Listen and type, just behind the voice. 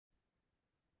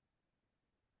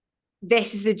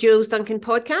This is the Jules Duncan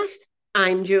Podcast.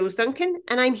 I'm Jules Duncan,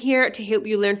 and I'm here to help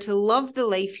you learn to love the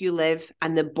life you live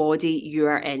and the body you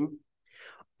are in.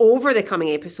 Over the coming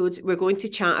episodes, we're going to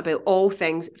chat about all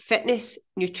things fitness,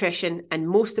 nutrition, and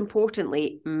most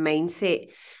importantly, mindset,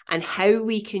 and how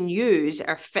we can use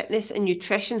our fitness and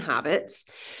nutrition habits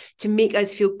to make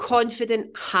us feel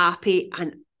confident, happy,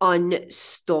 and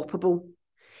unstoppable.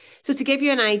 So, to give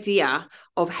you an idea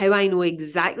of how I know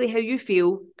exactly how you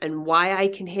feel and why I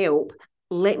can help,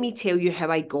 let me tell you how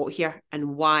I got here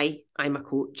and why I'm a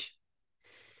coach.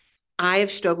 I have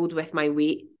struggled with my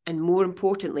weight and, more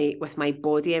importantly, with my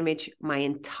body image my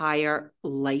entire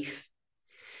life.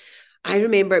 I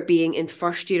remember being in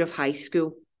first year of high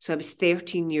school, so I was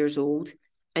 13 years old,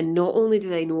 and not only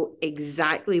did I know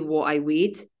exactly what I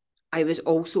weighed, I was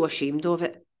also ashamed of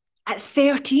it. At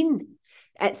 13,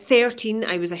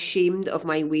 I was ashamed of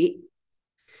my weight.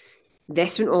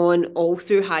 This went on all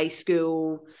through high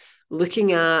school,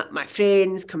 looking at my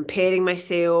friends, comparing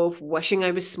myself, wishing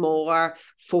I was smaller,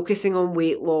 focusing on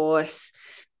weight loss,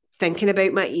 thinking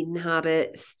about my eating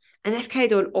habits. And this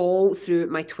carried on all through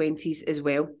my 20s as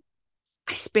well.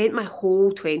 I spent my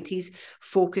whole 20s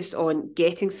focused on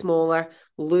getting smaller,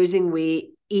 losing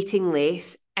weight, eating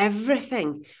less.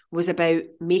 Everything was about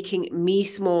making me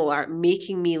smaller,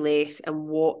 making me less, and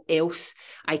what else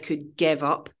I could give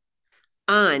up.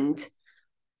 And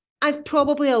as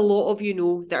probably a lot of you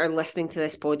know that are listening to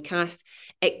this podcast,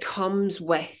 it comes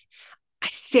with a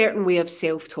certain way of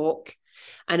self-talk.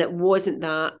 And it wasn't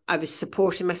that I was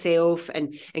supporting myself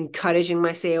and encouraging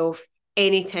myself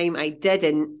anytime I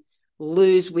didn't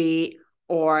lose weight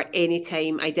or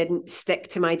anytime I didn't stick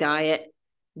to my diet.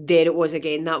 There it was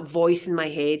again, that voice in my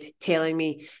head telling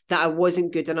me that I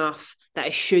wasn't good enough, that I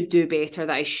should do better,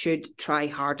 that I should try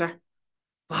harder.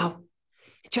 Wow,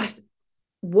 just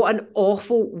what an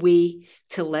awful way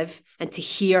to live and to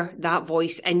hear that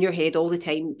voice in your head all the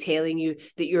time telling you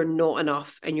that you're not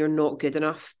enough and you're not good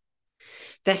enough.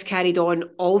 This carried on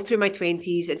all through my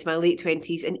 20s, into my late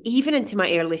 20s, and even into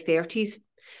my early 30s.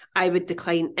 I would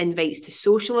decline invites to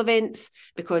social events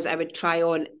because I would try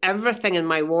on everything in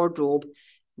my wardrobe.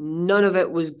 None of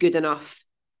it was good enough.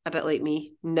 A bit like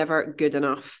me, never good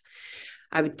enough.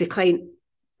 I would decline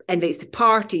invites to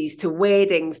parties, to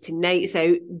weddings, to nights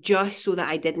out, just so that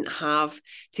I didn't have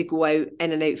to go out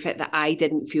in an outfit that I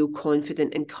didn't feel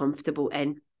confident and comfortable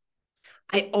in.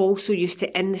 I also used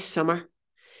to, in the summer,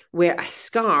 wear a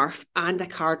scarf and a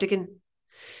cardigan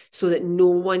so that no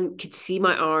one could see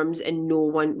my arms and no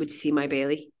one would see my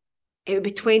belly. It would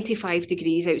be 25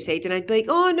 degrees outside and I'd be like,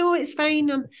 oh no, it's fine.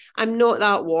 I'm not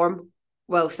that warm.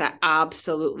 Whilst I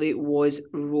absolutely was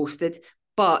roasted.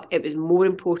 But it was more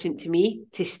important to me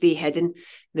to stay hidden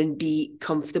than be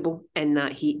comfortable in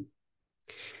that heat.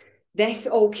 This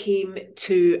all came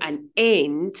to an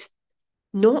end,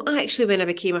 not actually when I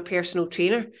became a personal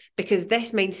trainer, because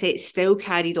this mindset still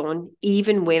carried on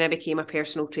even when I became a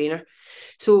personal trainer.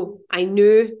 So I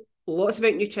knew lots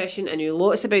about nutrition, I knew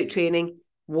lots about training.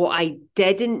 What I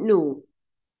didn't know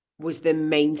was the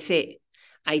mindset.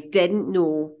 I didn't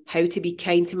know how to be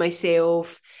kind to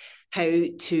myself, how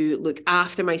to look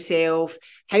after myself,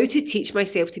 how to teach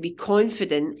myself to be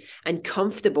confident and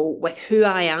comfortable with who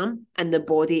I am and the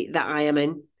body that I am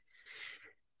in.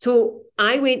 So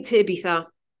I went to Ibiza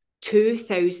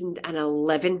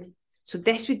 2011. So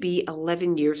this would be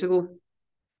 11 years ago.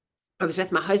 I was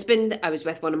with my husband, I was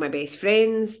with one of my best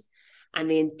friends, and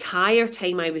the entire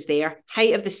time I was there,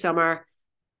 height of the summer,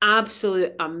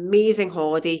 absolute amazing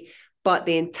holiday. But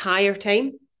the entire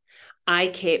time, I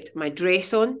kept my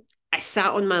dress on, I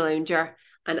sat on my lounger,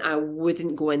 and I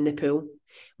wouldn't go in the pool.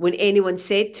 When anyone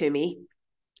said to me,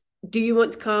 do you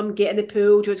want to come get in the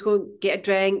pool? Do you want to go get a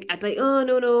drink? I'd be like, oh,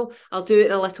 no, I'll do it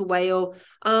in a little while.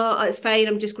 Oh, it's fine.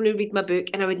 I'm just going to read my book.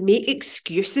 And I would make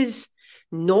excuses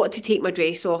not to take my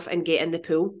dress off and get in the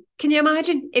pool. Can you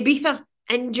imagine Ibiza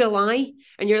in July?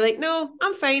 And you're like, no,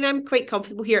 I'm fine. I'm quite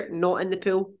comfortable here, not in the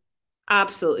pool.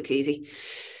 Absolutely crazy.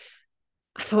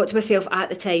 I thought to myself at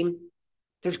the time,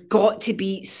 there's got to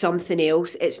be something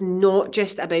else. It's not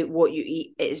just about what you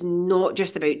eat. It's not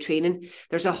just about training.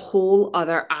 There's a whole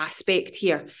other aspect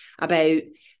here about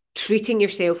treating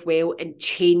yourself well and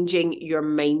changing your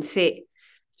mindset.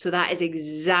 So that is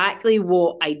exactly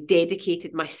what I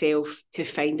dedicated myself to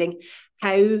finding.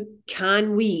 How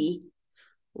can we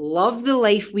love the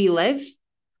life we live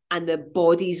and the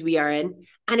bodies we are in?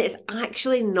 And it's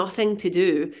actually nothing to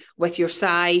do with your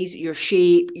size, your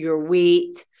shape, your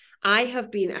weight. I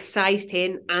have been a size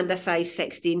 10 and a size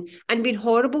 16 and been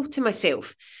horrible to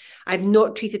myself. I've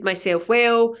not treated myself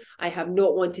well. I have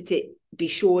not wanted to be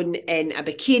shown in a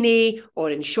bikini or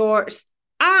in shorts.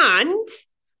 And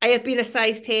I have been a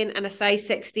size 10 and a size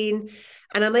 16.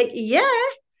 And I'm like, yeah,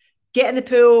 get in the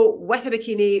pool with a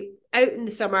bikini, out in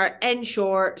the summer, in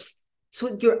shorts.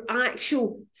 So your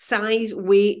actual size,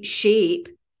 weight, shape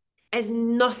is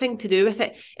nothing to do with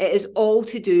it. It is all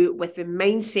to do with the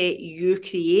mindset you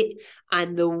create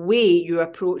and the way you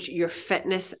approach your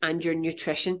fitness and your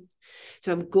nutrition.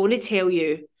 So I'm going to tell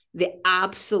you the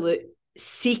absolute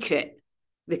secret,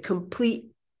 the complete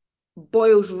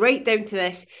boils right down to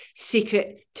this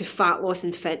secret to fat loss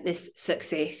and fitness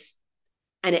success.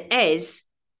 And it is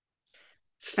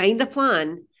find a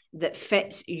plan that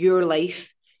fits your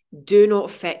life. Do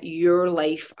not fit your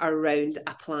life around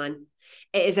a plan.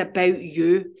 It is about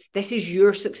you. This is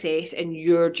your success and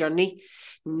your journey.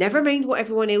 Never mind what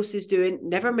everyone else is doing.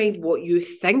 Never mind what you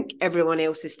think everyone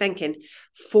else is thinking.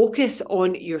 Focus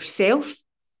on yourself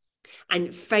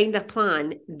and find a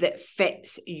plan that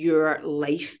fits your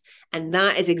life. And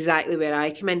that is exactly where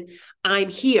I come in. I'm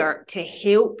here to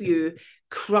help you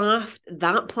craft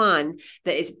that plan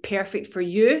that is perfect for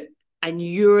you and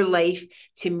your life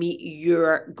to meet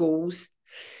your goals.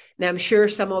 Now, I'm sure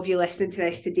some of you listening to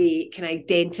this today can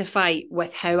identify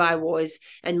with how I was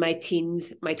in my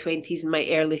teens, my 20s, and my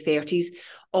early 30s.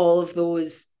 All of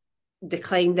those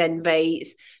declined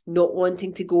invites, not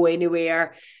wanting to go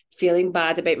anywhere, feeling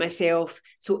bad about myself.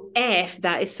 So if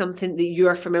that is something that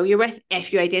you're familiar with,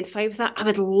 if you identify with that, I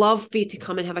would love for you to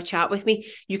come and have a chat with me.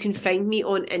 You can find me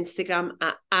on Instagram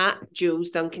at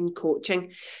Jules Duncan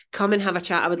Coaching. Come and have a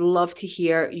chat. I would love to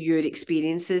hear your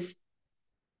experiences.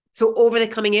 So over the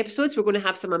coming episodes, we're going to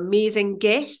have some amazing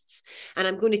guests, and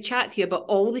I'm going to chat to you about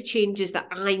all the changes that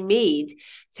I made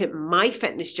to my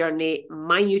fitness journey,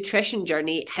 my nutrition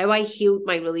journey, how I healed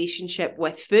my relationship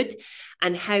with food,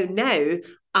 and how now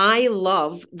I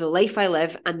love the life I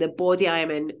live and the body I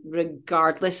am in,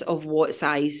 regardless of what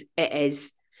size it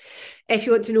is. If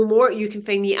you want to know more, you can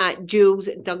find me at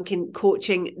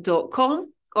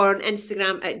julesduncancoaching.com or on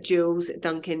Instagram at Jules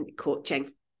Duncan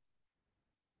Coaching.